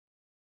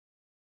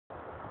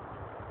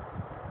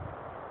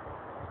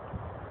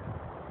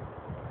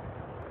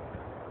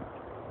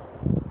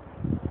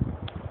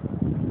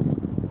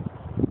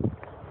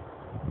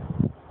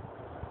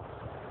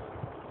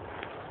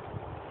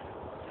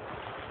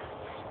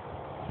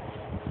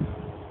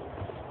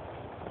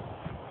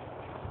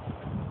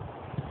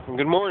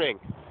Good morning.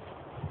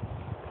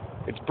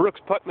 It's Brooks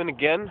Putman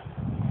again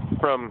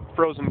from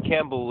frozen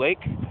Campbell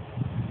Lake.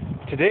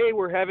 Today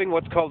we're having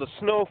what's called a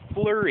snow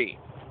flurry.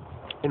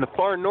 In the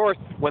far north,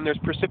 when there's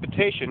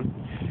precipitation,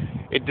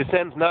 it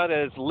descends not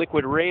as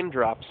liquid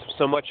raindrops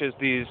so much as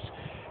these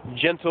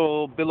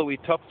gentle, billowy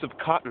tufts of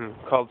cotton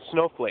called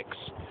snowflakes.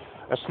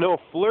 A snow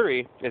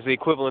flurry is the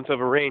equivalent of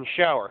a rain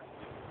shower.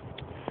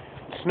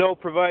 Snow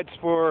provides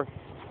for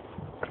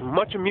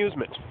much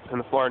amusement in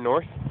the far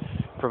north.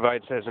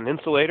 Provides as an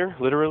insulator,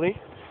 literally.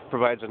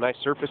 Provides a nice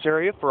surface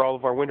area for all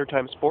of our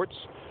wintertime sports.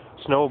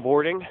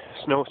 Snowboarding,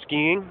 snow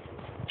skiing,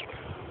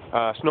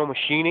 snow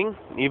machining,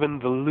 even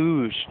the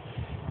luge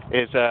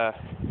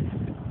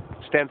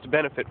stands to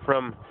benefit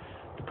from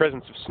the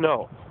presence of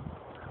snow.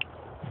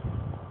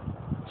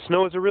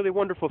 Snow is a really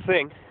wonderful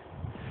thing.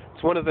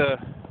 It's one of the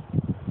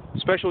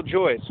special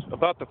joys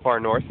about the far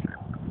north.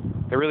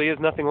 There really is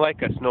nothing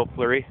like a snow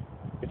flurry.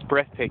 It's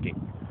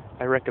breathtaking.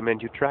 I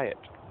recommend you try it.